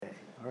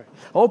All right.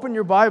 Open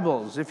your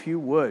Bibles, if you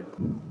would.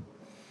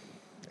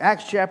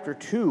 Acts chapter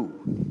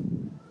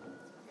 2.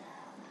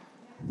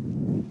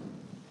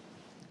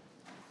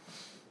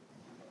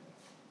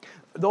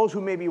 Those who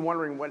may be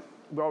wondering what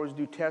we always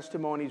do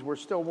testimonies, we're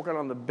still working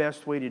on the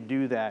best way to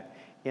do that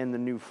in the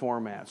new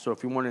format. So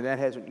if you're wondering, that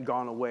hasn't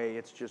gone away.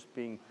 It's just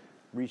being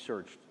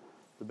researched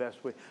the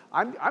best way.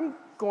 I'm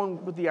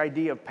going with the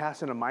idea of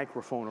passing a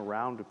microphone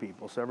around to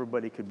people so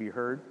everybody could be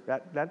heard.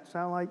 That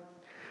sound like?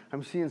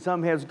 I'm seeing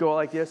some heads go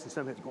like this and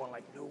some heads going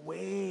like, no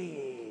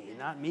way,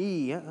 not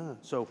me.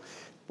 So,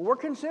 but we're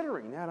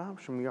considering that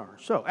option. We are.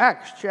 So,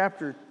 Acts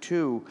chapter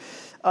 2.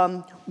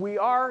 We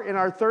are in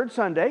our third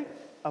Sunday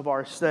of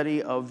our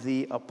study of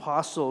the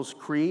Apostles'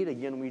 Creed.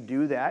 Again, we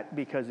do that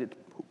because it's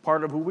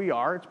part of who we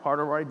are. It's part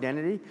of our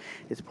identity.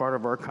 It's part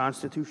of our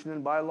Constitution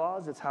and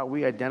bylaws. It's how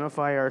we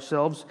identify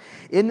ourselves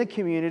in the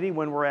community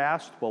when we're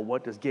asked, well,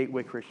 what does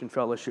Gateway Christian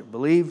Fellowship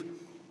believe?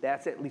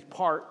 That's at least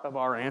part of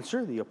our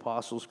answer. The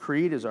Apostles'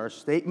 Creed is our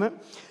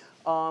statement.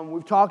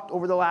 We've talked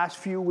over the last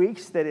few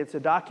weeks that it's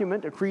a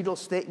document, a creedal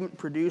statement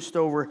produced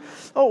over,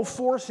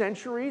 4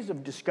 centuries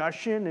of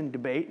discussion and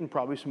debate and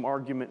probably some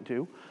argument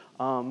too,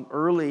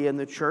 early in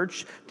the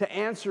church to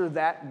answer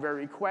that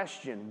very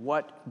question.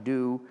 What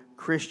do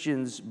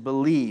Christians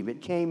believe?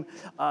 It came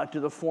to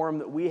the form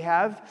that we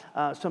have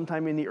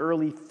sometime in the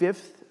early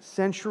 5th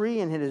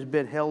century, and it has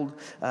been held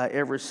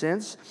ever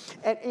since.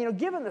 And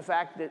given the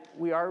fact that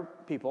we are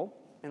people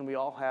and we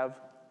all have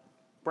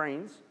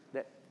brains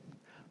that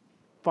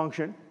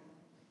function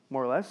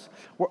more or less,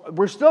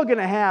 we're still going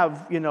to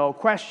have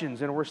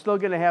questions, and we're still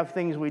going to have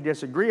things we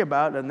disagree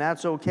about, and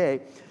that's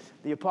okay.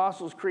 The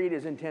Apostles' Creed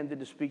is intended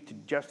to speak to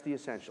just the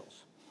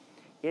essentials.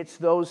 It's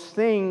those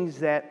things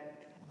that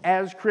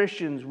as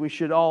Christians we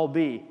should all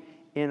be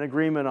in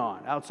agreement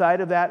on. Outside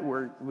of that,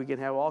 we can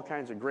have all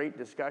kinds of great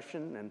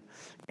discussion and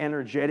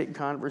energetic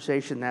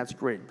conversation. That's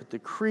great. But the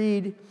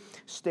Creed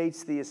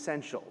states the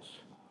essentials,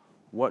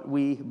 what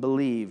we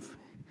believe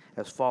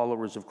as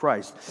followers of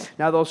Christ.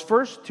 Now, those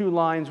first 2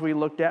 lines we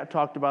looked at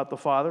talked about the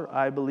Father.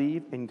 I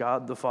believe in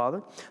God the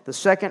Father. The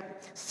second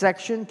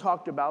section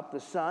talked about the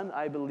Son.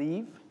 I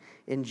believe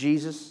in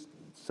Jesus,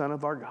 Son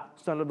of our God,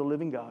 Son of the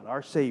living God,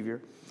 our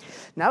Savior.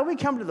 Now we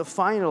come to the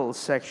final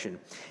section.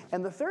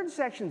 And the third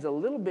section is a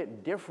little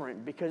bit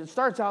different because it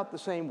starts out the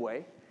same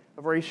way,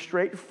 a very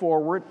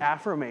straightforward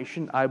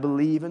affirmation, I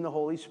believe in the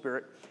Holy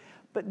Spirit.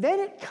 But then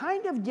it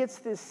kind of gets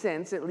this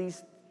sense, at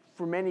least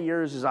for many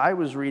years as I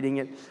was reading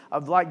it,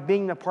 of like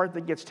being the part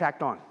that gets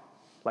tacked on.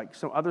 Like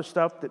some other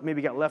stuff that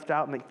maybe got left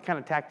out and they kind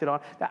of tacked it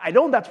on. I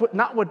know that's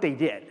not what they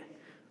did.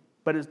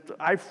 But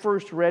I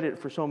first read it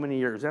for so many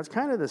years. That's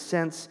kind of the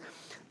sense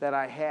that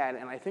I had,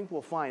 and I think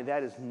we'll find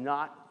that is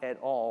not at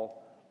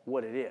all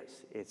what it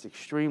is. It's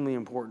extremely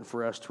important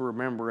for us to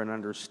remember and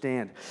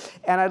understand.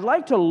 And I'd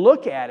like to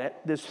look at it,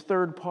 this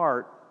third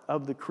part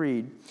of the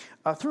Creed,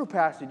 through a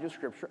passage of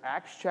Scripture,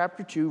 Acts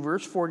chapter 2,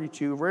 verse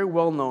 42, a very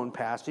well-known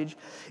passage.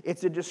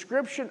 It's a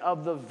description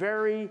of the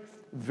very,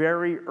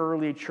 very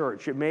early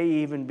church. It may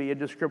even be a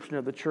description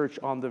of the church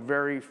on the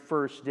very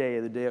first day,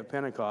 the day of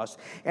Pentecost.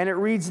 And it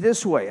reads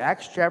this way,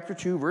 Acts chapter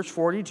 2, verse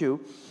 42,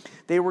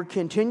 they were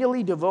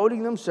continually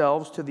devoting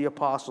themselves to the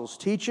apostles'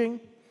 teaching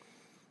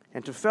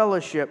and to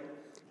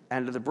fellowship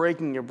and to the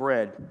breaking of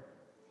bread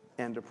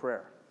and to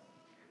prayer.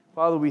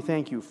 Father, we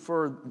thank you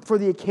for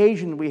the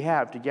occasion we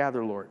have to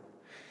gather, Lord.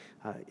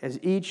 As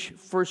each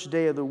first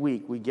day of the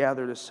week we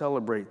gather to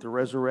celebrate the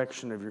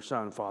resurrection of your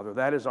Son, Father.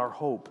 That is our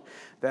hope.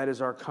 That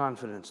is our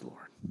confidence,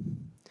 Lord.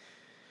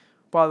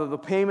 Father, the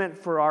payment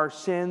for our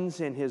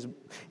sins in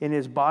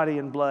his body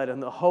and blood,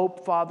 and the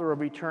hope, Father,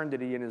 of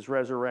eternity in his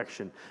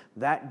resurrection,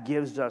 that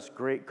gives us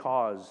great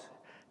cause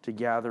to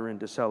gather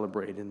and to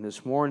celebrate. And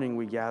this morning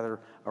we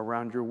gather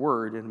around your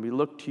word, and we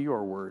look to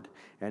your word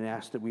and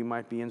ask that we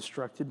might be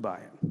instructed by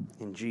it.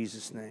 In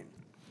Jesus' name,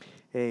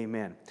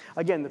 amen.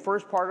 Again, the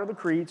first part of the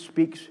Creed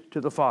speaks to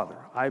the Father.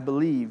 I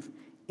believe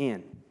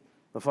in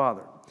the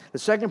Father. The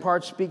second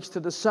part speaks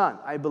to the Son.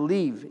 I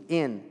believe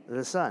in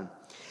the Son.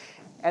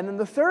 And then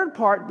the third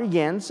part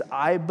begins,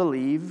 I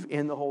believe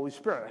in the Holy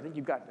Spirit. I think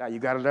you got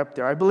it up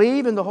there. I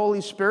believe in the Holy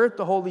Spirit,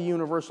 the Holy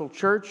Universal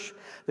Church,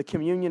 the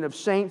communion of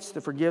saints, the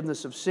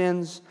forgiveness of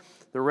sins,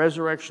 the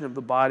resurrection of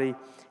the body,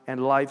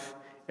 and life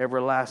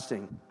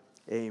everlasting.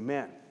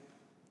 Amen.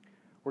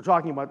 We're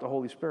talking about the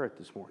Holy Spirit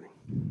this morning.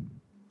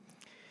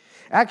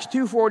 Acts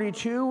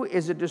 2:42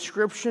 is a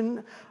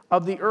description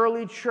of the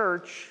early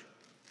church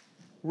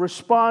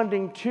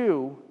responding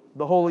to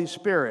the Holy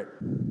Spirit.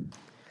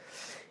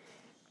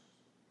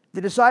 The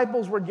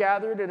disciples were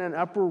gathered in an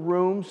upper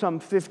room some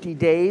 50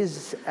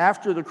 days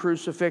after the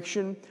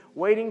crucifixion,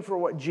 waiting for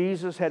what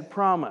Jesus had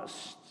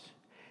promised.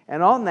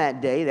 And on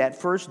that day,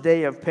 that first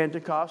day of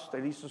Pentecost,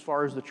 at least as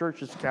far as the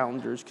church's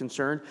calendar is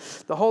concerned,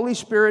 the Holy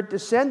Spirit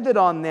descended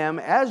on them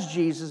as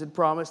Jesus had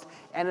promised,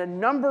 and a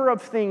number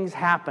of things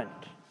happened.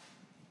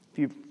 If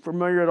you're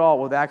familiar at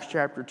all with Acts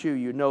chapter 2,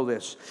 you know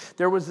this.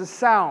 There was a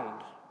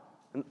sound,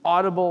 an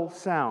audible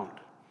sound.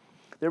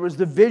 There was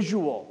the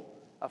visual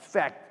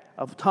effect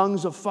of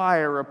tongues of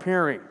fire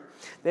appearing.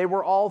 They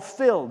were all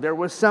filled. There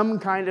was some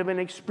kind of an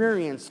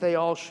experience they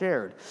all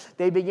shared.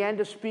 They began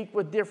to speak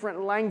with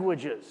different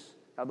languages.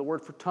 Now, the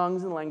word for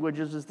tongues and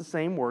languages is the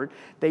same word.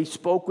 They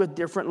spoke with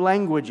different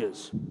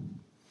languages.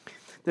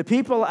 The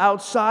people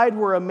outside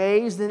were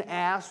amazed and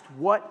asked,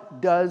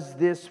 "What does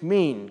this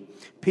mean?"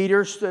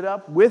 Peter stood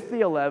up with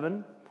the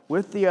 11,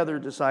 with the other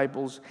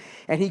disciples,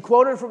 and he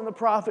quoted from the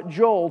prophet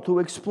Joel to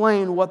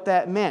explain what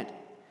that meant.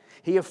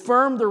 He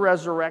affirmed the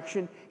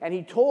resurrection, and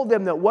he told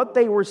them that what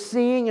they were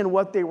seeing and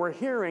what they were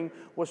hearing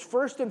was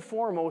first and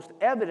foremost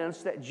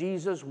evidence that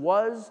Jesus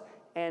was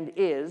and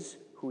is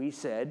who he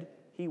said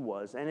he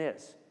was and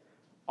is.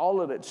 All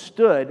of it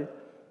stood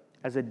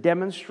as a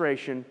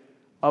demonstration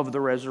of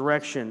the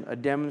resurrection, a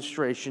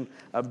demonstration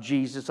of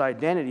Jesus'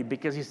 identity,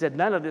 because he said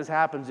none of this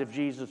happens if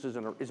Jesus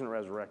isn't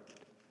resurrected.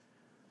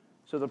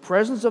 So the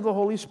presence of the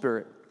Holy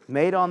Spirit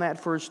made on that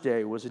first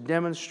day was a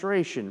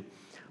demonstration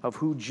of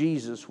who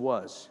Jesus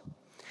was.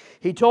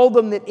 He told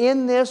them that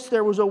in this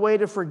there was a way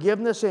to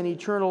forgiveness and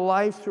eternal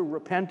life through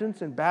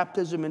repentance and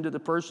baptism into the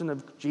person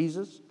of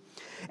Jesus.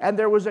 And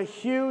there was a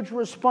huge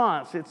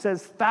response. It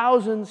says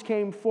thousands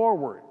came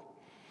forward.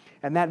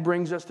 And that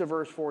brings us to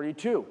verse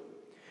 42.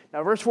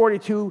 Now, verse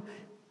 42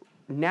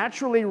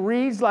 naturally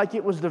reads like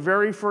it was the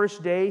very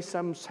first day.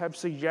 Some have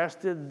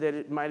suggested that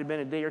it might have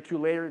been a day or two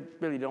later.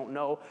 Really don't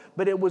know.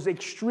 But it was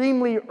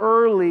extremely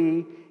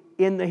early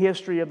in the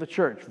history of the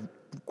church.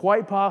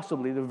 Quite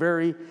possibly the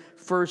very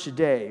first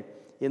day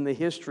in the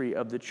history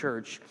of the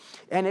church.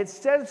 And it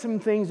says some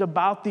things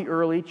about the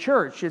early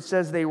church. It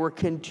says they were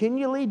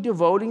continually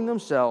devoting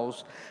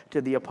themselves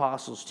to the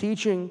apostles'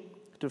 teaching,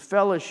 to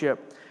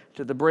fellowship,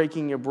 to the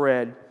breaking of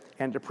bread,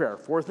 and to prayer.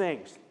 4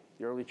 things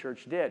the early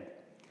church did.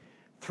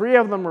 3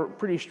 of them are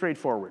pretty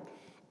straightforward.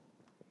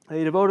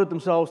 They devoted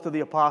themselves to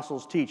the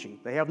apostles' teaching.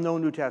 They have no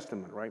New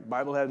Testament, right?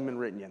 Bible hasn't been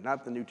written yet,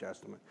 not the New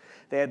Testament.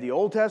 They had the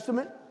Old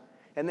Testament,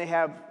 and they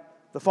have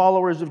the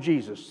followers of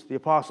Jesus, the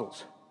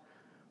apostles,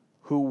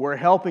 who were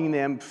helping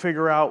them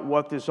figure out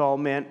what this all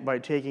meant by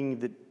taking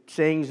the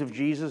sayings of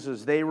Jesus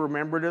as they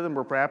remembered them,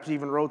 or perhaps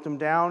even wrote them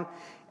down,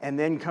 and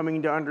then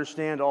coming to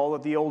understand all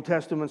that the Old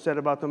Testament said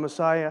about the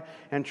Messiah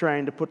and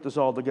trying to put this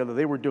all together.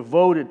 They were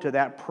devoted to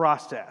that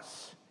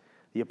process,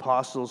 the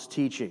apostles'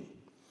 teaching.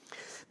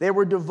 They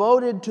were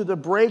devoted to the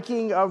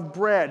breaking of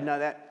bread. Now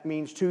that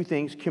means 2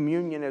 things.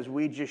 Communion, as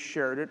we just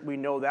shared it, we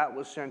know that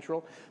was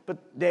central. But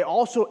they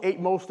also ate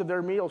most of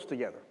their meals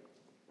together.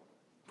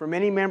 For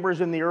many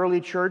members in the early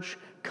church,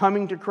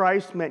 coming to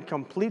Christ meant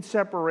complete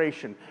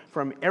separation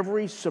from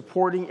every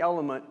supporting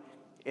element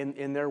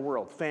in their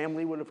world.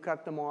 Family would have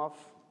cut them off.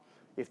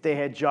 If they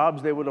had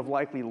jobs, they would have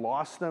likely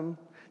lost them.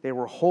 They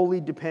were wholly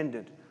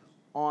dependent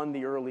on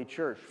the early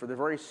church for their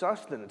very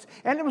sustenance.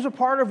 And it was a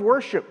part of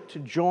worship to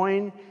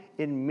join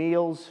in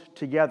meals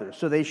together.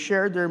 So they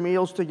shared their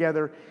meals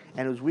together,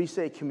 and as we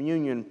say,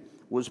 communion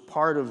was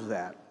part of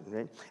that.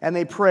 Okay? And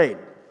they prayed.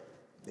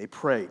 They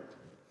prayed.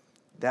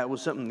 That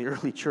was something the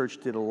early church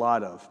did a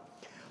lot of.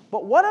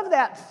 But what of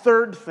that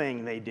third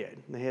thing they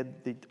did? They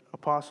had the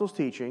apostles'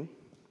 teaching,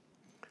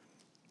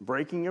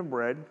 breaking of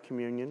bread,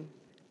 communion,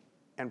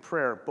 and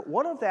prayer. But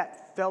what of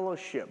that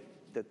fellowship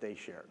that they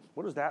shared?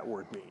 What does that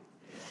word mean?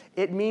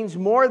 It means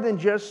more than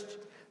just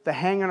the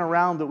hanging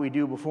around that we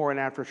do before and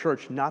after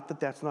church. Not that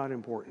that's not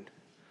important.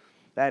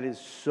 That is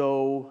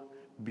so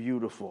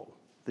beautiful,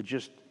 the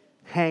just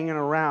hanging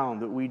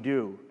around that we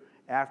do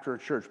after a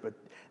church. But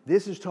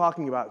this is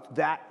talking about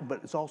that,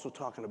 but it's also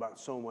talking about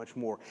so much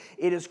more.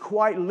 It is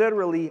quite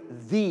literally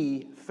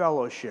the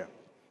fellowship.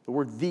 The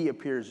word "the"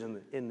 appears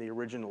in the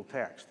original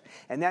text.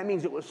 And that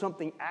means it was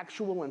something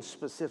actual and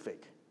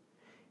specific.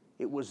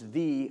 It was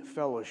the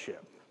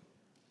fellowship,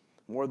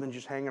 more than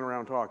just hanging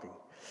around talking.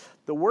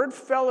 The word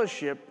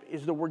fellowship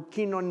is the word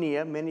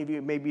koinonia. Many of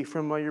you may be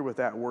familiar with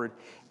that word.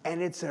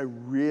 And it's a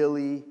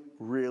really,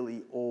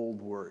 really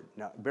old word.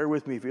 Now, bear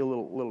with me if you have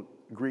a little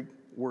Greek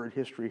word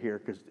history here,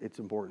 because it's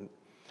important.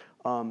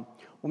 When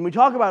we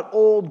talk about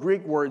old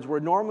Greek words, we're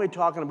normally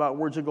talking about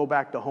words that go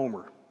back to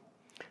Homer.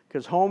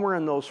 Because Homer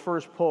and those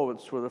first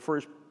poets were the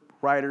first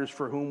writers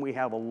for whom we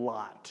have a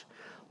lot,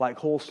 like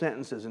whole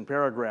sentences and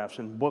paragraphs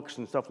and books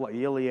and stuff like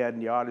the Iliad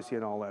and the Odyssey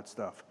and all that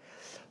stuff.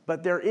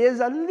 But there is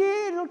a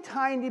little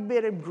tiny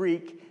bit of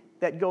Greek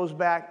that goes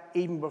back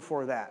even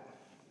before that.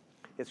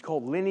 It's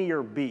called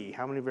Linear B.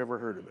 How many have ever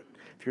heard of it?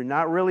 If you're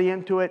not really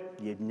into it,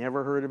 you've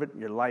never heard of it,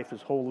 your life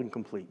is whole and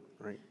complete,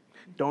 right?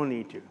 Don't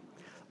need to.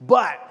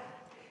 But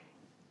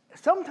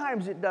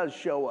sometimes it does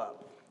show up.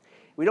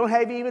 We don't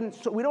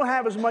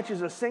have as much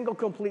as a single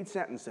complete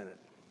sentence in it.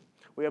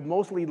 We have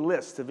mostly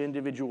lists of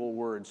individual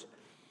words.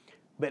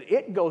 But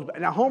it goes back.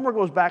 Now, Homer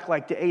goes back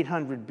like to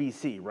 800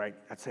 BC, right?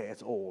 I'd say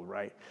it's old,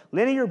 right?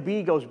 Linear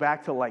B goes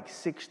back to like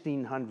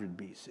 1600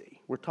 BC.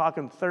 We're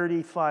talking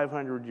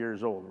 3,500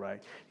 years old,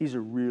 right? These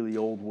are really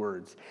old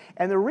words.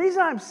 And the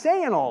reason I'm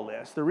saying all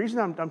this, the reason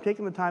I'm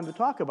taking the time to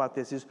talk about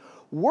this is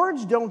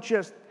words don't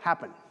just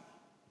happen.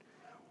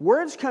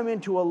 Words come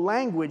into a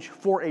language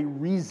for a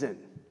reason.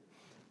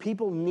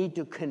 People need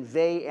to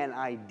convey an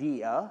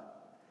idea,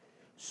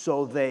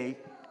 so they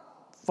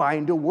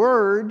find a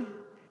word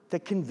to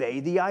convey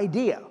the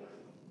idea.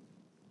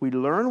 We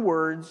learn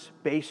words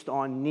based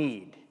on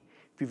need.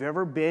 If you've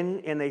ever been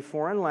in a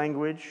foreign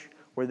language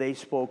where they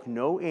spoke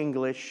no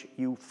English,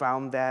 you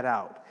found that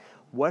out.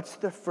 What's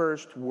the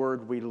first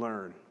word we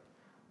learn?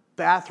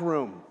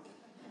 Bathroom.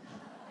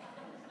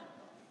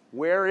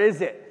 Where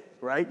is it?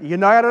 Right? You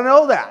gotta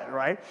know that,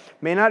 right?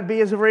 May not be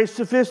as a very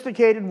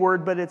sophisticated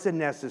word, but it's a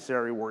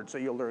necessary word, so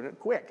you'll learn it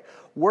quick.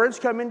 Words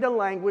come into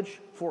language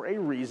for a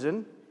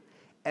reason,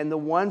 and the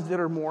ones that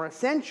are more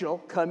essential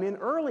come in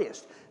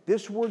earliest.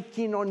 This word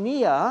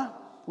koinonia,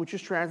 which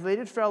is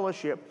translated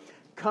fellowship,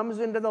 comes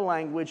into the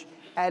language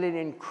at an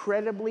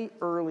incredibly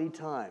early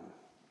time.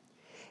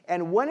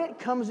 And when it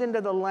comes into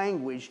the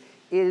language,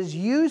 it is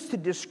used to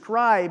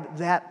describe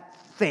that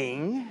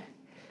thing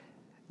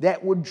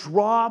that would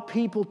draw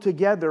people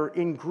together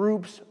in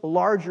groups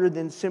larger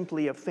than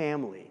simply a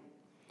family.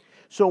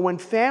 So when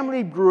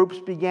family groups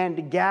began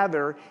to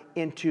gather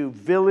into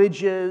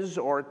villages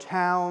or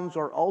towns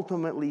or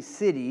ultimately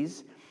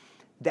cities,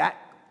 that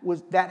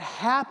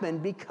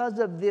happened because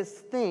of this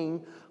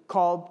thing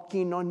called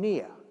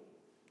koinonia,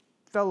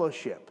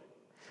 fellowship.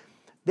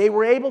 They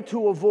were able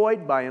to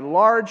avoid, by and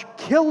large,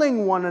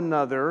 killing one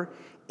another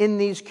in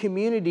these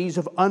communities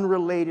of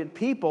unrelated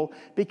people,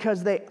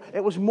 because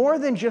it was more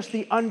than just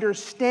the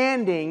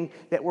understanding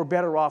that we're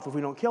better off if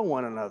we don't kill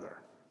one another.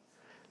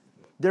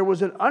 There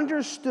was an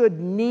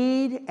understood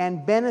need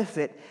and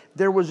benefit.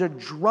 There was a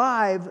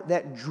drive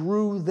that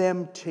drew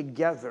them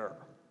together.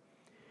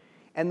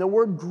 And the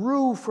word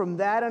grew from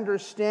that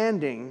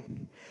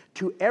understanding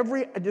to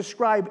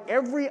describe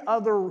every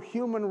other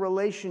human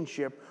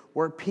relationship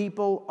where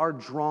people are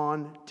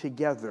drawn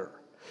together.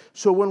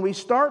 So when we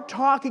start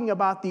talking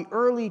about the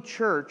early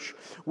church,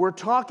 we're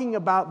talking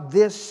about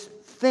this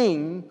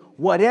thing,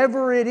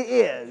 whatever it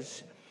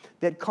is,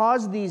 that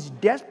caused these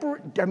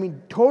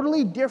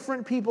totally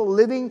different people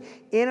living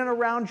in and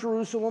around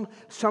Jerusalem,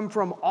 some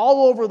from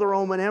all over the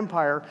Roman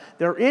Empire.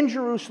 They're in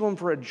Jerusalem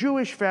for a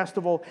Jewish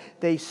festival.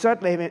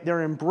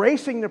 They're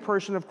embracing the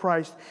person of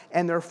Christ,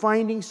 and they're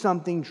finding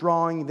something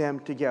drawing them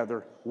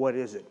together. What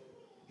is it?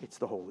 It's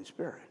the Holy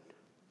Spirit.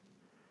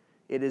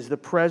 It is the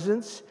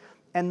presence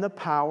and the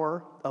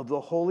power of the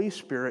Holy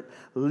Spirit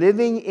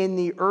living in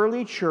the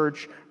early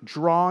church,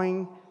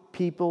 drawing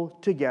people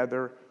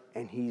together,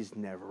 and He's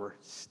never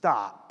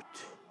stopped.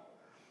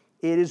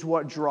 It is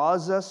what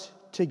draws us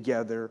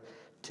together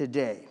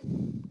today.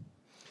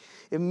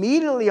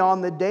 Immediately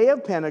on the day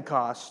of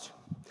Pentecost,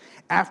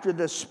 after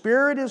the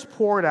Spirit is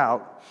poured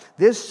out,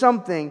 this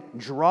something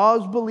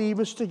draws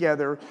believers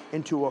together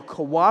into a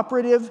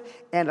cooperative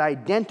and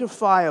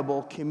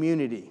identifiable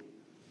community.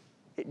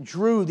 It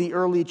drew the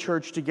early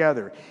church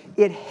together.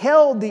 It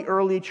held the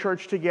early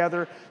church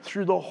together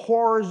through the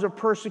horrors of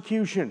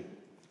persecution,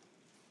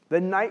 the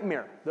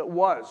nightmare that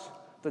was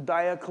the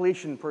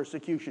Diocletian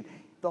persecution.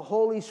 The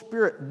Holy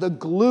Spirit, the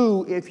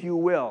glue, if you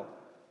will,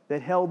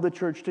 that held the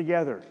church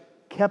together,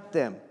 kept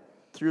them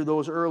through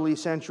those early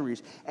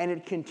centuries. And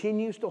it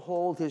continues to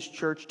hold His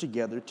church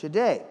together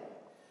today.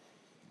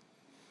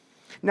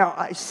 Now,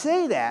 I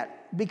say that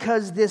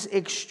because this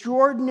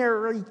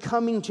extraordinary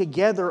coming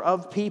together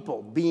of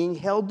people being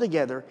held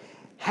together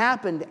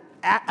happened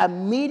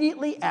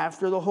immediately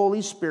after the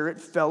Holy Spirit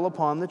fell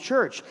upon the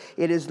church.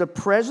 It is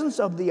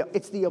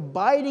it's the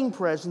abiding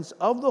presence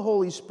of the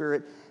Holy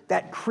Spirit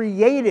that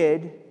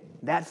created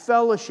that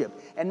fellowship.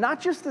 And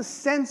not just the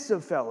sense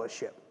of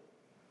fellowship.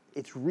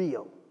 It's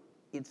real.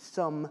 It's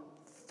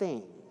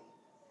something.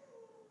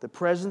 The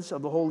presence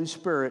of the Holy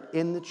Spirit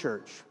in the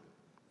church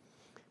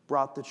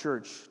brought the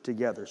church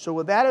together. So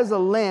with that as a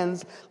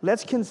lens,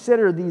 let's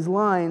consider these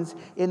lines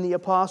in the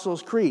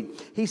Apostles'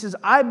 Creed. He says,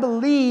 I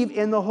believe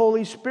in the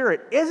Holy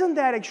Spirit. Isn't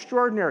that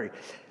extraordinary?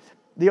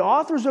 The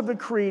authors of the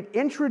Creed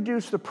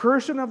introduce the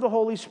person of the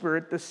Holy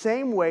Spirit the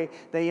same way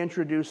they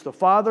introduce the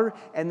Father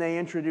and they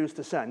introduce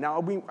the Son.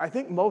 Now, I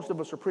think most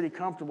of us are pretty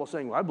comfortable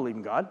saying, well, I believe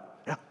in God.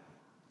 Yeah,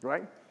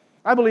 right?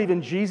 I believe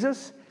in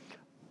Jesus.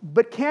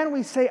 But can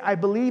we say, I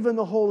believe in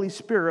the Holy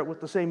Spirit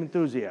with the same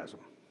enthusiasm?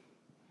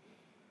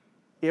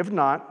 If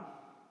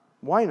not,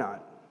 why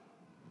not?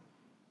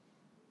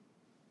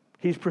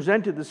 He's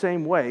presented the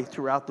same way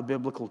throughout the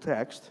biblical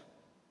text.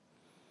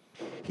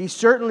 He's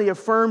certainly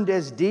affirmed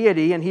as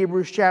deity. In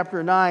Hebrews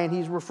chapter 9,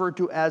 he's referred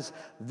to as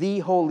the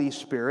Holy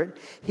Spirit.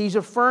 He's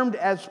affirmed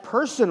as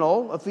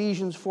personal.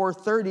 Ephesians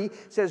 4:30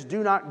 says,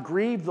 do not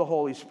grieve the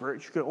Holy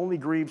Spirit. You can only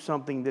grieve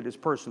something that is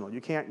personal.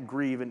 You can't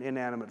grieve an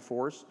inanimate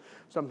force.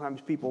 Sometimes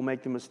people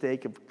make the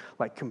mistake of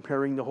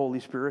comparing the Holy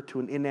Spirit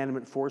to an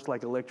inanimate force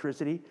like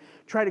electricity.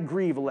 Try to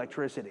grieve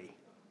electricity.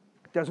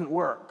 It doesn't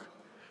work.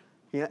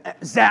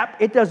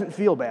 Zap, it doesn't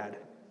feel bad,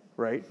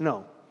 right?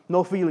 No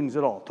feelings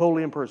at all.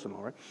 Totally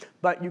impersonal, right?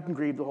 But you can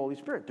grieve the Holy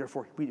Spirit.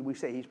 Therefore, we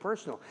say He's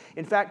personal.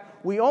 In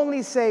fact, we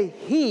only say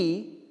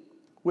He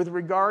with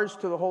regards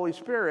to the Holy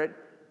Spirit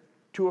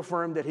to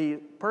affirm that He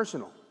is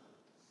personal.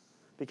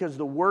 Because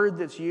the word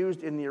that's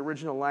used in the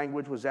original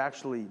language was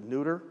actually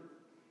neuter.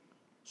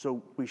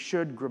 So we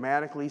should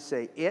grammatically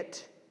say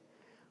it.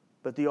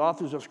 But the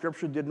authors of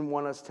Scripture didn't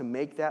want us to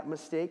make that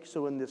mistake,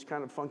 so in this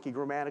kind of funky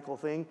grammatical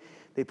thing,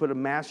 they put a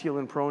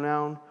masculine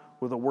pronoun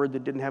with a word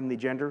that didn't have any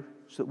gender,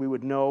 so that we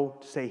would know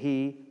to say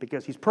he,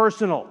 because he's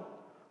personal.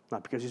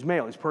 Not because he's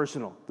male, he's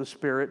personal. The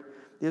Spirit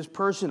is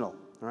personal,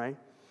 right?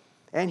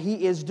 And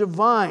he is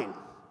divine.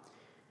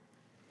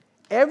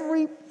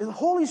 The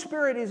Holy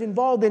Spirit is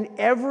involved in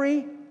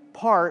every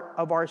part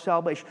of our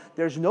salvation.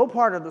 There's no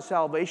part of the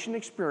salvation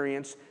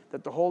experience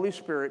that the Holy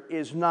Spirit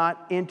is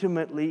not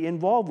intimately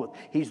involved with.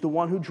 He's the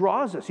one who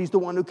draws us. He's the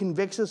one who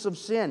convicts us of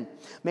sin,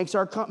 makes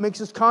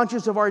us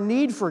conscious of our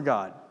need for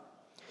God.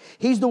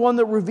 He's the one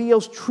that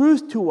reveals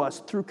truth to us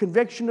through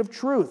conviction of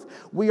truth.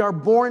 We are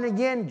born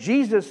again,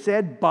 Jesus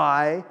said,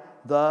 by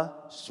the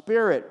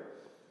Spirit.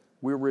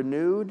 We're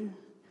renewed,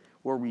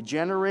 we're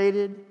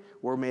regenerated,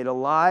 we're made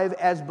alive.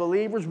 As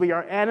believers, we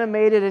are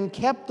animated and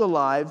kept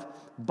alive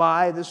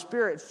by the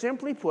Spirit.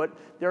 Simply put,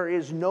 there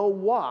is no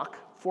walk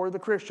for the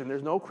Christian.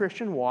 There's no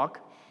Christian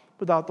walk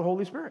without the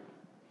Holy Spirit.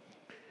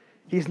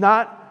 He's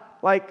not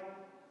like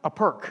a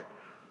perk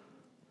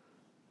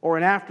or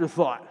an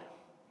afterthought,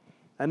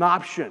 an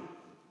option.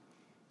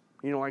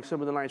 You know, like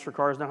some of the nicer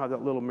cars now have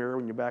that little mirror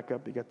when you back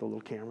up, you got the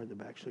little camera in the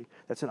back seat.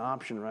 That's an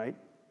option, right?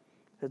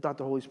 It's not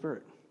the Holy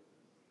Spirit.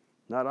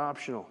 Not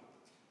optional.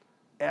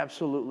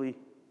 Absolutely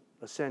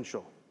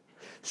essential.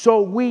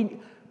 So we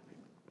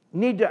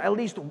need to at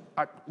least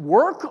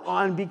work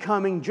on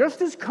becoming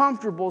just as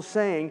comfortable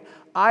saying,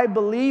 I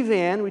believe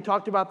in, we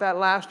talked about that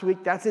last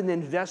week, that's an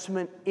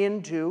investment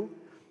into.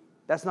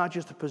 That's not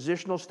just a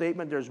positional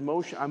statement, there's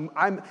motion.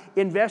 I'm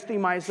investing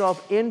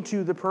myself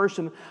into the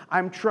person.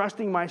 I'm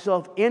trusting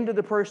myself into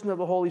the person of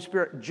the Holy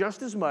Spirit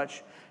just as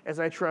much as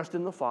I trust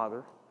in the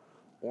Father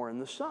or in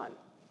the Son.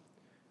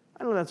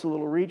 I know that's a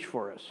little reach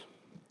for us,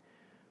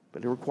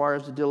 but it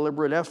requires a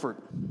deliberate effort.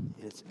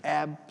 It's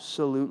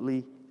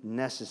absolutely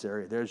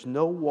necessary. There's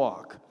no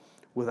walk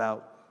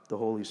without the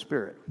Holy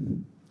Spirit.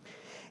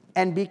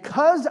 And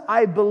because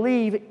I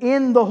believe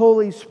in the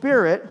Holy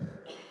Spirit,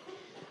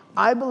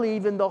 I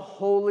believe in the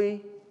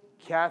Holy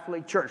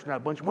Catholic Church. Now,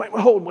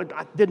 wait,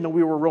 I didn't know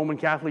we were a Roman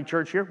Catholic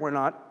Church here. We're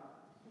not.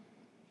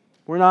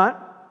 We're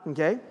not,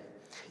 okay?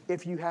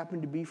 If you happen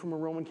to be from a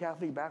Roman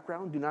Catholic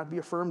background, do not be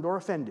affirmed or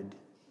offended,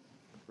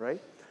 right?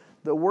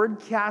 The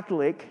word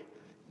Catholic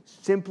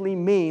simply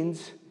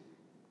means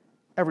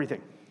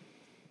everything.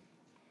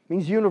 It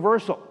means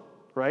universal,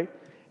 right?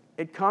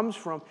 It comes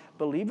from,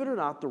 believe it or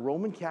not, the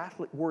Roman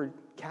Catholic word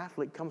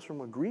Catholic comes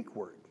from a Greek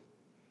word.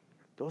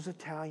 Those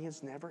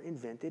Italians never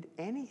invented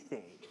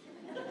anything.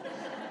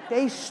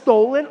 They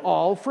stole it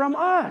all from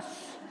us.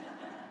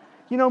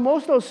 You know,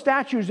 most of those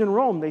statues in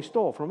Rome, they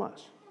stole from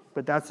us.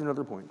 But that's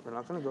another point. We're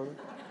not going to go there.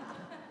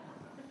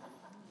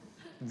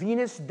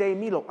 Venus de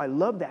Milo. I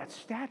love that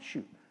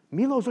statue.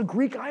 Milo's a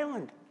Greek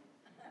island.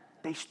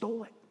 They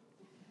stole it.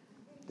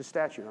 The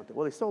statue, not the,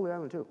 well, they stole the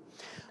island too.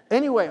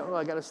 Anyway,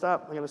 I got to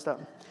stop.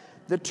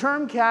 The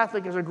term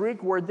Catholic is a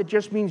Greek word that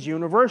just means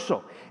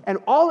universal. And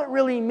all it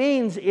really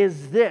means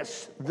is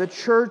this: the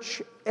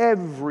church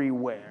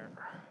everywhere.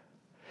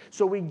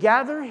 So we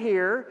gather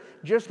here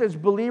just as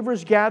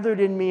believers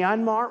gathered in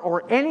Myanmar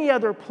or any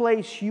other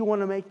place you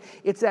want to make.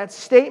 It's that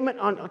statement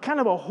on kind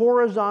of a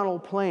horizontal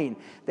plane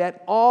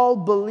that all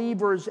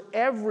believers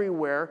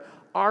everywhere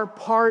are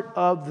part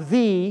of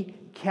the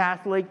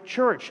Catholic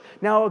Church.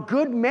 Now, a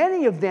good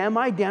many of them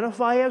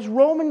identify as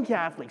Roman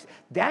Catholics.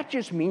 That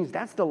just means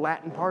that's the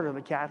Latin part of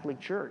the Catholic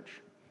Church.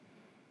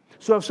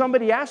 So if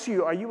somebody asks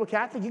you, are you a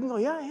Catholic? You can go,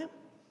 yeah, I am.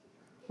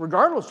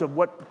 Regardless of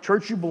what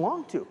church you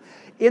belong to.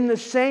 In the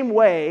same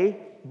way,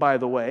 by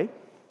the way,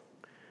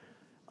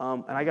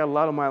 and I got a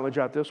lot of mileage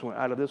out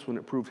of this one,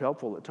 it proved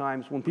helpful at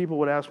times, when people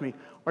would ask me,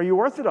 are you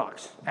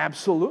Orthodox?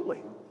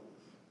 Absolutely.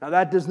 Now,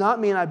 that does not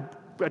mean I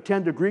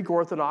attend a Greek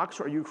Orthodox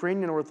or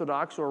Ukrainian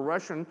Orthodox or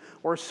Russian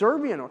or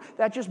Serbian.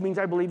 That just means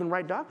I believe in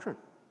right doctrine.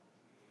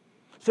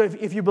 So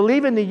if you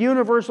believe in the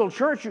universal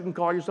church, you can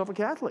call yourself a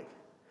Catholic.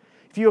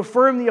 If you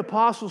affirm the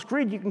Apostles'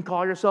 Creed, you can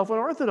call yourself an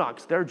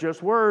Orthodox. They're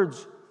just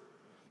words.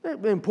 They're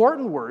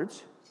important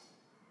words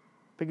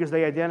because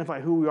they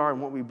identify who we are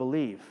and what we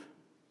believe.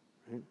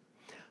 Right?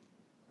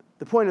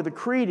 The point of the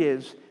creed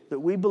is that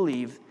we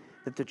believe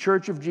that the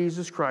Church of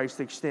Jesus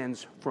Christ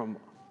extends from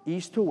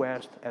east to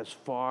west as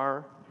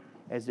far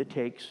as it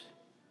takes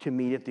to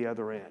meet at the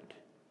other end.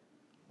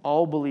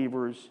 All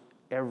believers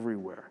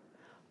everywhere.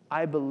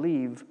 I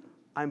believe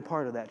I'm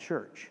part of that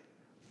church.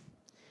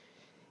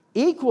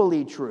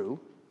 Equally true,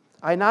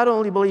 I not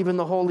only believe in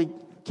the Holy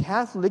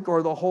Catholic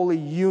or the Holy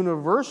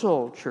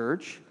Universal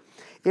Church,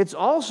 it's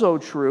also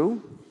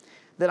true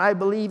that I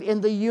believe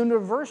in the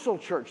universal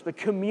church, the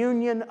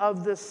communion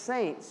of the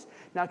saints.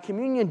 Now,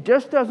 communion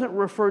just doesn't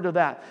refer to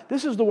that.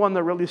 This is the one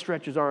that really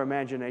stretches our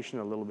imagination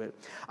a little bit.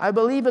 I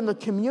believe in the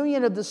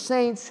communion of the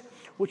saints,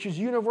 which has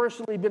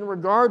universally been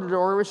regarded,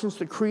 or ever since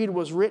the creed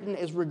was written,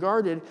 is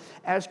regarded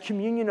as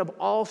communion of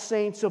all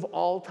saints of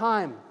all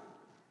time.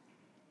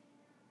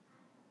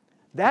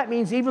 That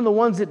means even the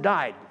ones that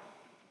died.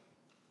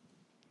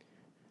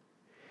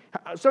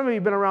 Some of you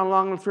have been around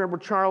long enough to remember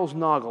Charles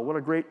Noggle. What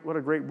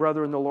a great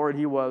brother in the Lord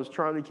he was.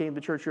 Charlie came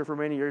to church here for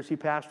many years. He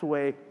passed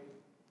away,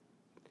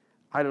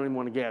 I don't even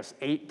want to guess,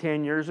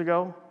 8-10 years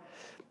ago.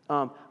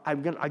 I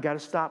got to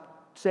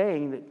stop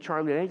saying that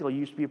Charlie Nagel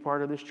used to be a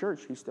part of this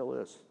church. He still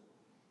is.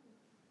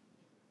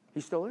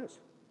 He still is.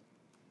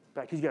 In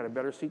fact, he's got a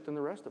better seat than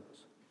the rest of us,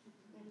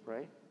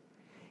 right?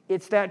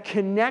 It's that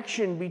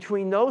connection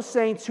between those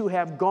saints who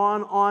have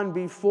gone on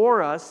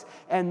before us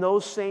and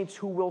those saints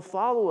who will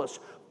follow us.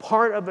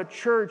 Part of a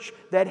church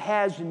that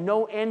has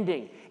no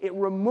ending. It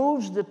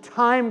removes the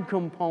time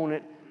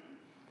component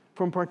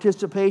from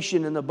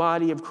participation in the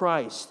body of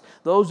Christ.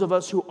 Those of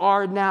us who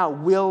are now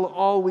will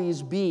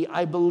always be.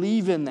 I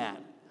believe in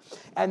that.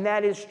 And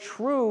that is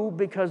true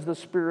because the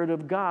Spirit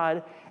of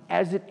God,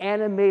 as it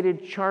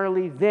animated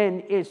Charlie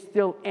then, is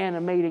still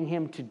animating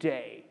him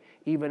today,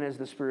 even as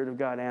the Spirit of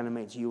God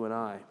animates you and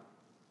I.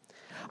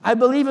 I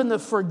believe in the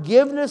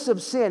forgiveness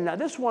of sin. Now,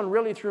 this one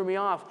really threw me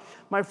off.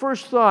 My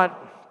first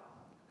thought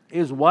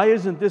is, why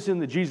isn't this in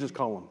the Jesus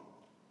column?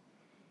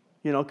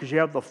 You know, because you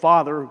have the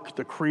Father,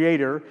 the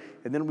Creator,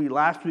 and then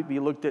last week we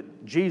looked at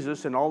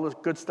Jesus and all this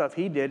good stuff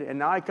He did, and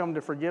now I come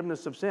to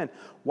forgiveness of sin.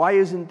 Why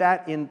isn't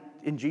that in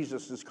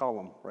Jesus'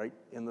 column, right,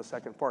 in the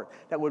second part?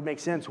 That would make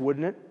sense,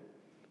 wouldn't it?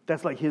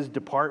 That's like His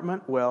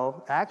department.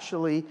 Well,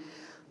 actually,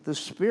 the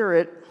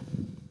Spirit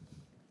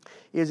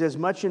is as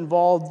much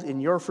involved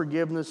in your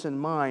forgiveness and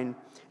mine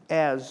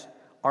as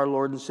our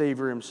Lord and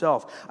Savior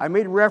Himself. I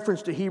made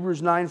reference to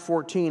Hebrews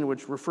 9:14,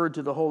 which referred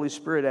to the Holy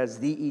Spirit as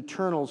the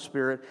eternal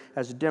Spirit,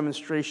 as a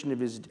demonstration of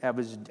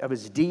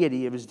His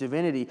deity, of His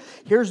divinity.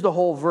 Here's the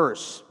whole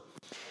verse.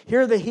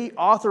 Here the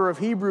author of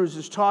Hebrews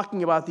is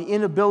talking about the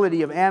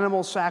inability of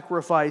animal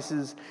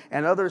sacrifices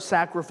and other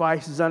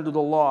sacrifices under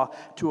the law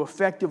to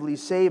effectively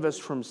save us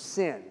from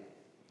sin.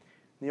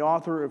 The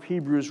author of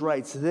Hebrews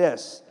writes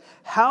this: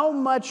 "How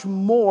much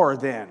more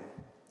then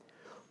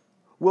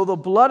will the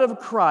blood of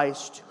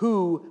Christ,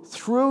 who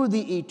through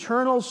the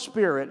eternal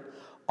Spirit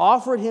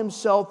offered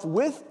Himself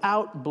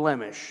without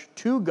blemish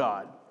to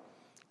God,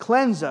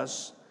 cleanse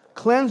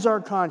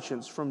our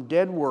conscience from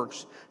dead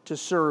works to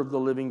serve the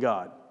living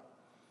God?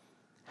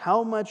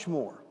 How much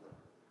more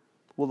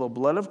will the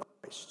blood of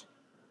Christ,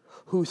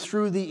 who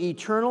through the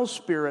eternal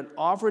Spirit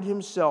offered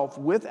Himself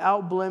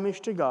without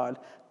blemish to God,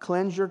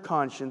 cleanse your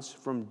conscience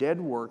from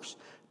dead works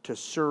to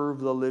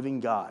serve the living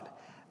God?"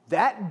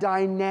 That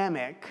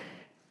dynamic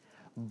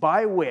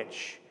by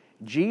which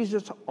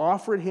Jesus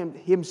offered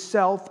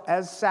Himself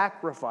as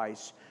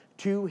sacrifice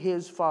to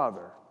His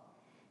Father,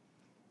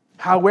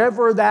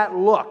 however that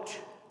looked,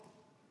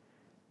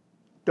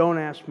 don't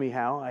ask me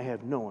how, I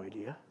have no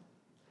idea.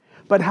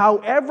 But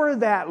however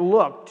that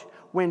looked,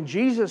 when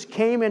Jesus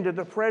came into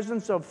the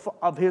presence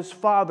of His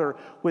Father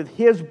with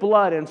His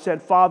blood and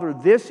said, "Father,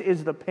 this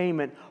is the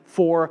payment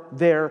for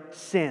their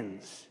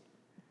sins.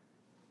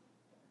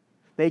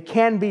 They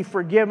can be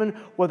forgiven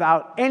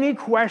without any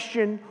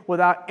question,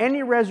 without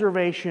any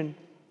reservation,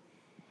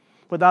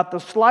 without the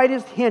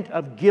slightest hint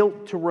of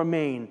guilt to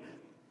remain.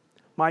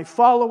 My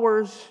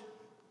followers,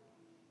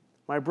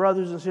 my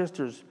brothers and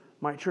sisters,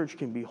 my church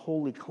can be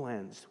wholly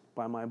cleansed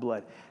by my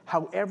blood."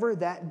 However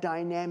that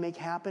dynamic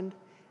happened,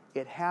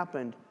 it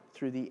happened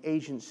through the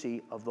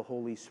agency of the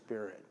Holy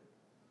Spirit.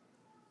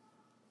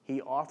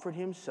 He offered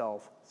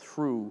Himself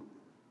through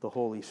the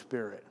Holy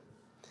Spirit.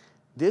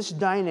 This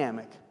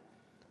dynamic,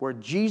 where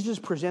Jesus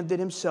presented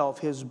Himself,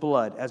 His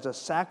blood, as a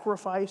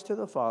sacrifice to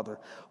the Father,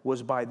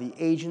 was by the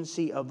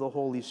agency of the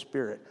Holy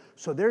Spirit.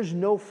 So there's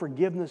no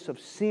forgiveness of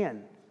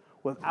sin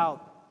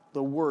without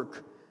the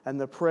work and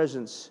the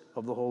presence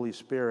of the Holy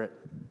Spirit.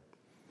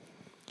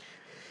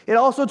 It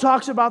also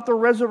talks about the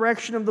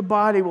resurrection of the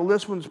body. Well,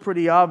 this one's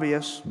pretty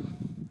obvious.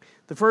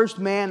 The first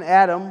man,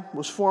 Adam,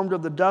 was formed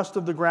of the dust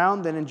of the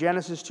ground. Then in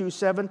Genesis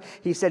 2:7,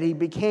 he said he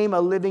became a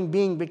living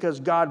being because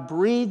God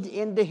breathed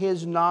into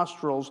his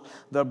nostrils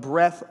the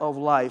breath of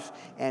life,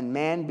 and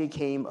man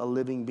became a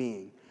living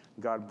being.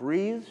 God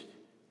breathed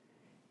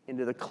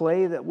into the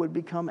clay that would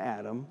become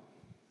Adam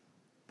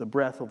the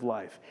breath of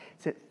life.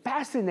 It's a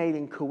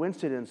fascinating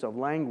coincidence of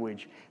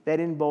language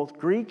that in both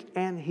Greek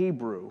and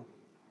Hebrew,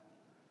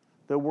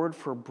 the word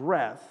for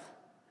breath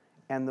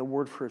and the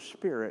word for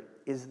spirit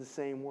is the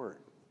same word.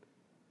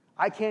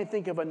 I can't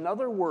think of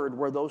another word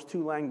where those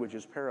two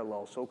languages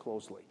parallel so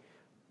closely.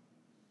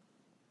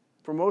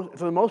 For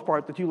the most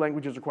part, the two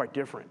languages are quite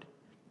different.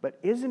 But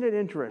isn't it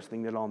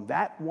interesting that on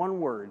that one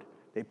word,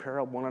 they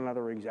parallel one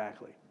another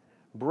exactly?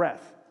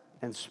 Breath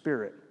and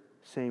spirit,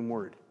 same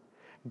word.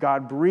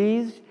 God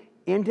breathed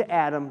into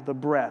Adam the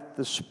breath,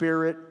 the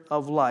spirit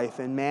of life,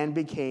 and man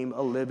became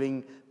a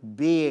living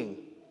being.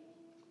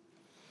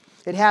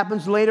 It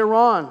happens later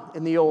on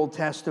in the Old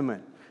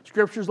Testament.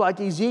 Scriptures like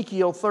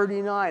Ezekiel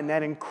 39,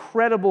 that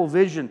incredible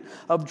vision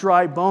of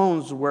dry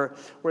bones where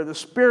the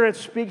Spirit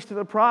speaks to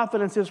the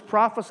prophet and says,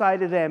 prophesy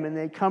to them, and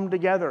they come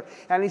together.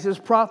 And he says,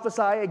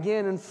 prophesy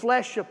again, and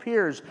flesh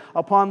appears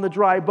upon the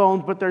dry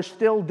bones, but they're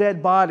still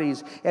dead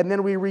bodies. And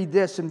then we read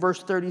this in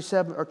verse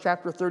 37, or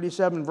chapter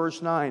 37,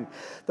 verse 9.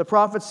 The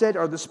prophet said,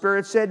 or the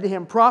Spirit said to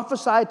him,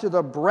 prophesy to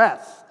the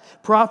breath.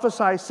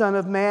 Prophesy, Son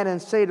of Man,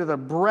 and say to the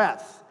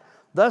breath,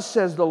 thus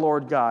says the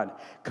Lord God,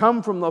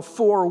 come from the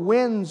four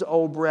winds,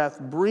 O breath,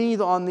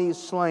 breathe on these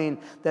slain,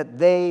 that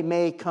they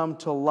may come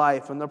to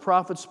life. And the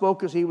prophet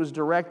spoke as he was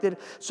directed.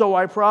 So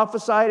I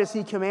prophesied as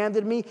he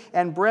commanded me,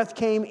 and breath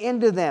came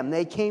into them.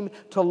 They came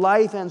to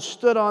life and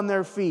stood on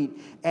their feet,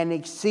 an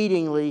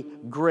exceedingly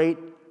great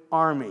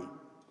army.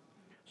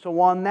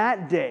 So on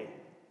that day,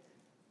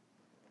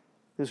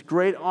 this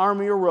great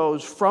army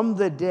arose from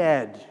the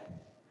dead,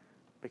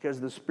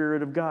 because the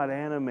Spirit of God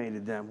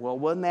animated them. Well,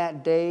 when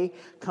that day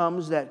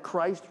comes that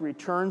Christ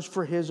returns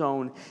for His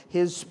own,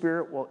 His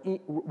Spirit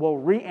will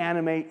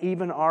reanimate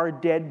even our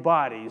dead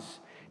bodies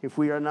if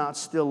we are not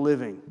still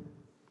living.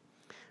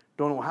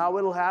 Don't know how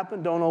it'll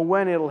happen, don't know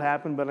when it'll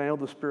happen, but I know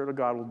the Spirit of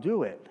God will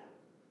do it.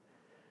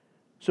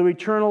 So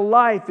eternal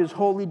life is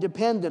wholly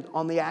dependent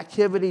on the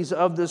activities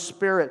of the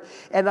Spirit.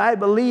 And I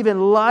believe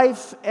in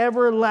life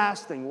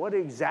everlasting. What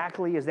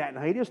exactly is that?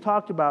 Now, he just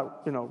talked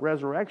about,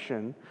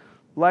 resurrection.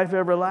 Life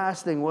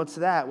everlasting, what's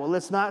that? Well,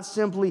 it's not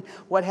simply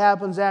what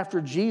happens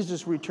after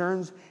Jesus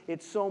returns.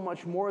 It's so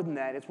much more than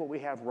that. It's what we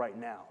have right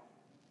now.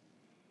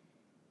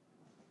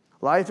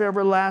 Life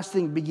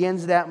everlasting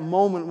begins that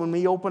moment when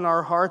we open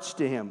our hearts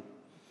to Him.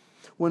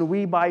 When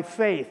we, by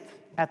faith,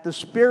 at the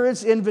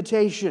Spirit's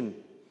invitation,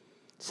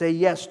 say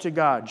yes to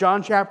God.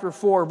 John chapter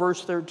 4,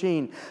 verse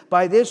 13.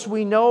 By this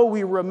we know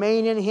we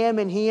remain in Him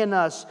and He in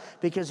us,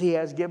 because He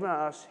has given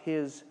us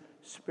His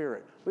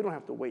Spirit. We don't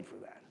have to wait for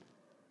that.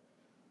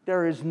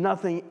 There is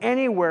nothing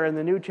anywhere in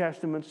the New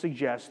Testament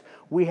suggests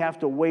we have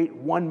to wait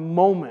one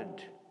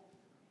moment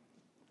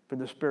for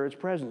the Spirit's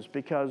presence,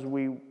 because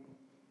we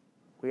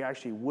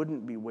actually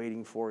wouldn't be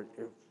waiting for it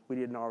if we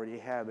didn't already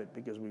have it,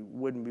 because we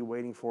wouldn't be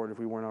waiting for it if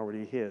we weren't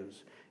already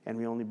His. And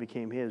we only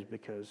became His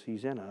because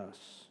He's in us.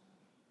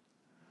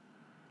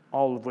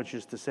 All of which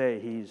is to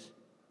say, He's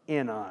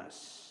in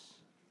us.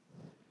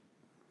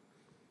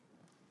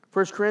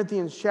 1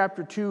 Corinthians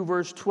chapter 2,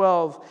 verse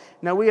 12.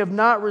 Now we have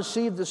not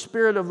received the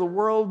spirit of the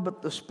world,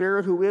 but the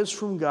Spirit who is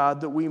from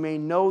God, that we may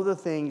know the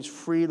things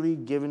freely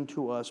given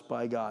to us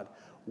by God.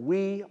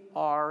 We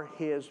are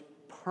His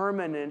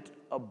permanent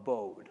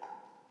abode.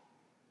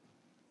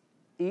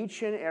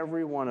 Each and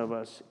every one of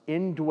us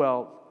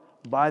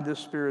indwelt by the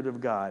Spirit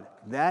of God.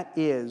 That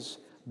is,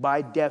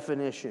 by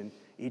definition,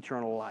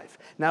 eternal life.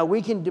 Now,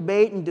 we can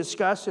debate and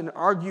discuss and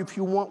argue, if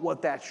you want,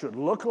 what that should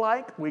look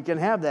like. We can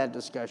have that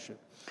discussion.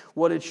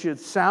 What it should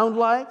sound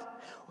like.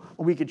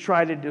 We could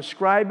try to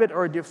describe it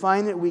or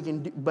define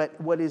it. But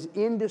what is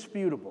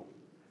indisputable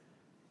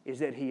is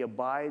that He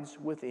abides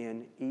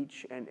within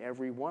each and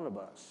every one of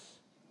us.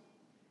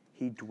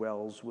 He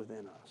dwells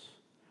within us.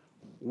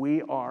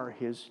 We are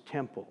His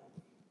temple.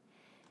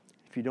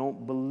 If you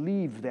don't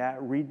believe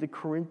that, read the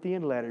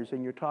Corinthian letters,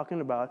 and you're talking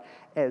about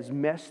as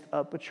messed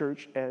up a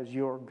church as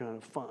you're going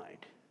to find.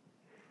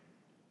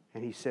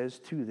 And he says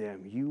to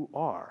them, you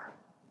are.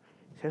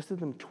 He says to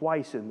them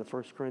twice in the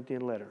 1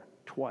 Corinthian letter,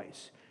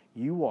 twice.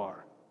 You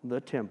are the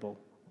temple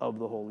of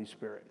the Holy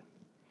Spirit.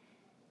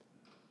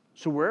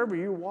 So wherever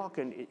you're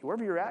walking,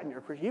 wherever you're at in your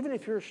Christian, even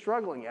if you're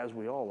struggling, as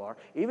we all are,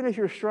 even if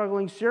you're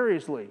struggling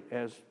seriously,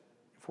 as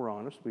if we're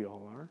honest, we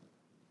all are,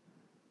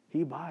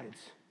 He abides.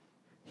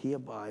 He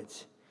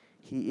abides.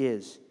 He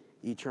is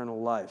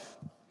eternal life.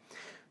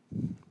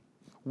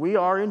 We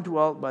are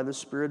indwelt by the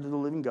Spirit of the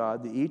living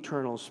God, the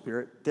eternal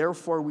Spirit.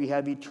 Therefore, we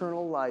have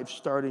eternal life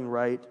starting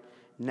right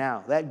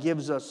now. That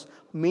gives us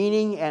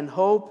meaning and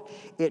hope.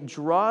 It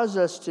draws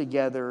us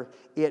together.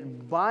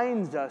 It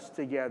binds us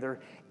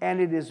together.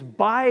 And it is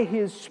by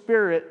His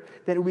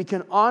Spirit that we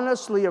can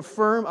honestly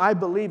affirm, I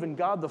believe in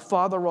God the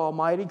Father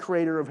Almighty,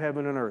 creator of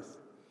heaven and earth.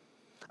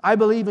 I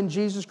believe in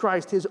Jesus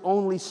Christ, His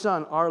only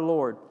Son, our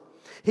Lord.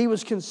 He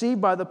was conceived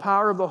by the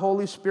power of the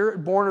Holy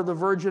Spirit, born of the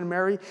Virgin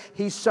Mary.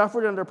 He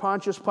suffered under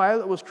Pontius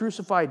Pilate, was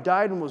crucified,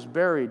 died, and was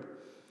buried.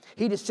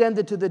 He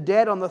descended to the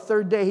dead. On the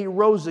third day, He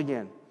rose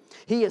again.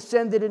 He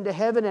ascended into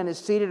heaven and is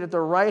seated at the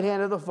right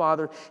hand of the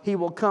Father. He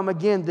will come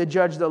again to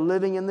judge the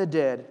living and the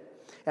dead.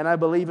 And I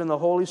believe in the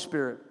Holy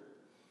Spirit.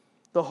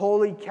 The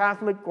Holy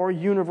Catholic or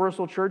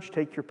Universal Church,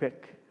 take your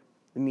pick.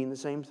 They mean the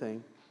same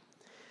thing.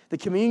 The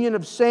communion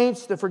of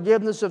saints, the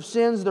forgiveness of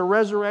sins, the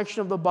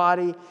resurrection of the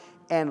body,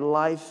 and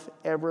life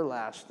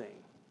everlasting.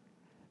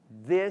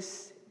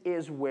 This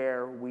is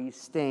where we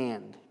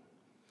stand.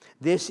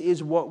 This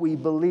is what we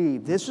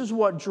believe. This is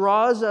what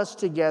draws us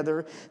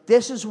together.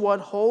 This is what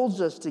holds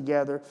us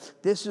together.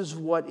 This is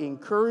what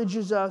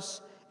encourages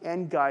us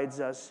and guides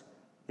us.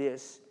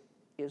 This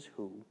is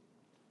who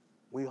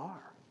we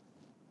are.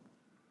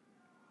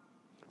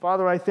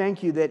 Father, I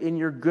thank You that in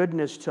Your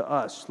goodness to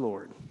us,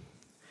 Lord,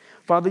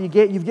 Father,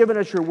 you've given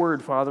us your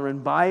word, Father,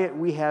 and by it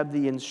we have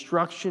the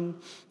instruction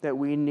that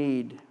we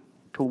need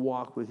to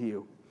walk with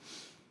you.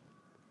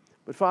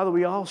 But Father,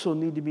 we also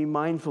need to be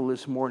mindful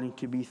this morning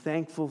to be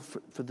thankful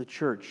for the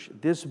church,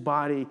 this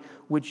body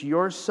which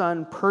your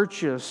Son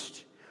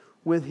purchased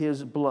with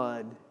his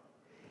blood,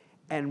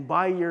 and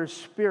by your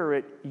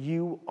Spirit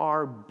you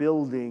are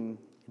building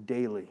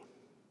daily.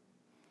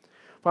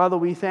 Father,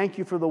 we thank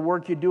you for the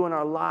work you do in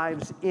our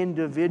lives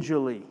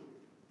individually,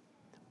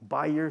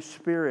 by your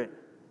Spirit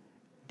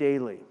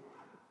daily.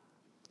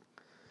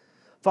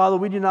 Father,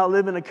 we do not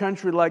live in a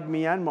country like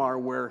Myanmar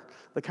where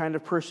the kind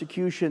of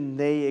persecution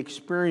they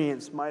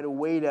experience might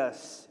await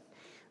us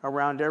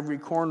around every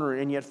corner.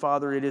 And yet,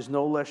 Father, it is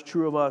no less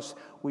true of us.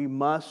 We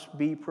must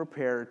be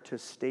prepared to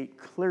state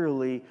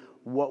clearly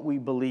what we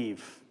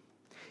believe,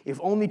 if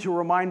only to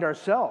remind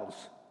ourselves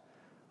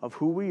of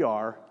who we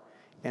are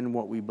and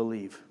what we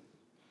believe.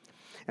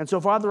 And so,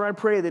 Father, I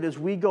pray that as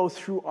we go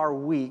through our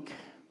week,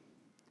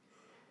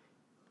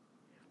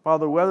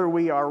 Father, whether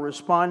we are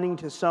responding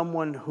to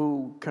someone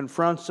who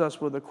confronts us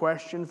with a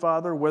question,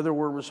 Father, whether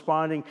we're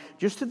responding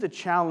just to the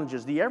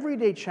challenges, the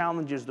everyday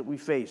challenges that we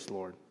face,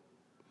 Lord.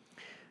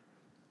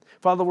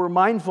 Father, we're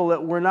mindful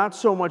that we're not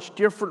so much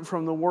different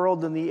from the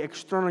world than the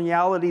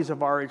externalities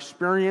of our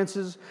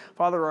experiences.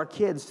 Father, our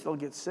kids still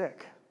get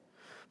sick.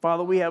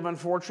 Father, we have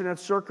unfortunate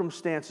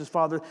circumstances.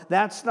 Father,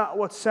 that's not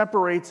what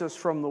separates us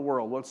from the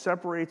world. What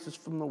separates us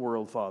from the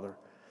world, Father,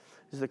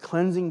 is the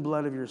cleansing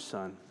blood of your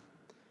Son,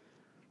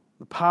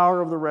 the power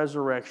of the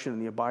resurrection,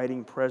 and the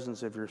abiding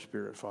presence of your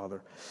Spirit,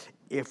 Father,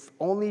 if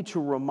only to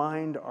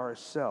remind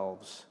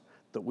ourselves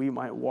that we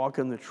might walk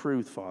in the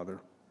truth, Father.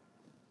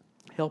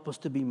 Help us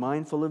to be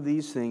mindful of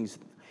these things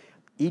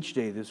each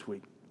day this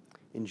week.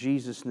 In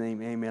Jesus'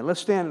 name, amen.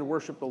 Let's stand and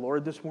worship the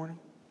Lord this morning.